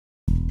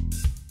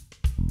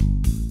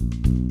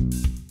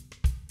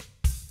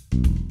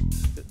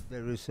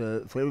There is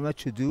very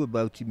much to do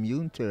about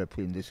immune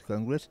therapy in this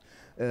Congress.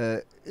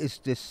 Is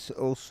this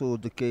also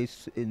the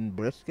case in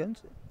breast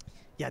cancer?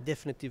 Yeah,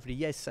 definitely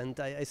yes. And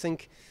I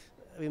think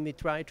when we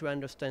try to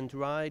understand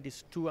why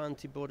these two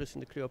antibodies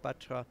in the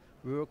Cleopatra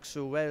work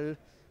so well,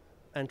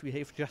 and we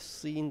have just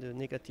seen the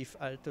negative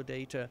alto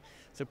data,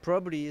 so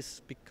probably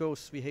is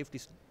because we have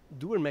this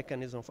dual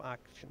mechanism of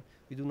action.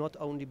 We do not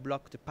only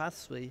block the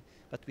pathway,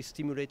 but we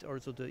stimulate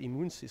also the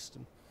immune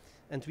system.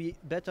 And we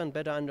better and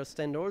better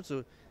understand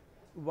also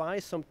why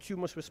some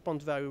tumors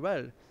respond very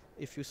well.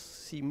 If you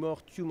see more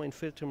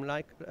tumor-infiltrating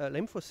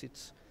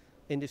lymphocytes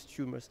in these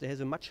tumors, there has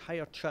a much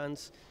higher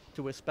chance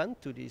to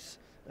respond to these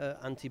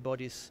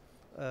antibodies.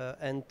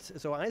 And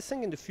so I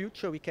think in the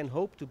future we can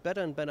hope to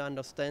better and better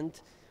understand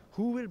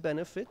who will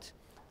benefit.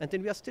 And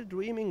then we are still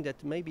dreaming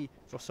that maybe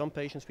for some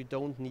patients we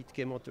don't need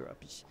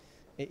chemotherapy.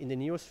 In the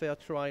Neosphere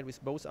trial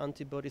with both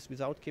antibodies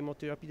without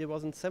chemotherapy, there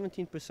was a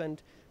 17%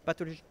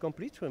 pathologic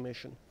complete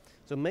remission.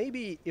 So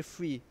maybe if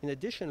we, in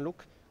addition,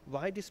 look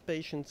why these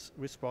patients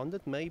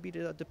responded, maybe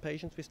they are the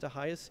patients with the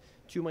highest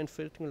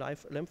tumor-infiltrating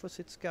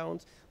lymphocytes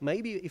counts,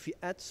 maybe if we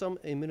add some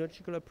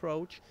immunological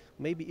approach,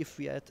 maybe if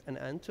we add an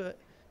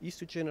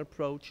anti-estrogen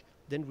approach,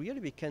 then really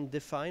we can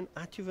define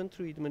adjuvant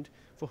treatment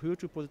for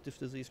HER2-positive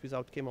disease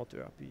without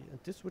chemotherapy. And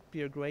this would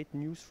be a great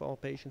news for our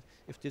patients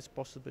if this is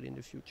possible in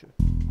the future.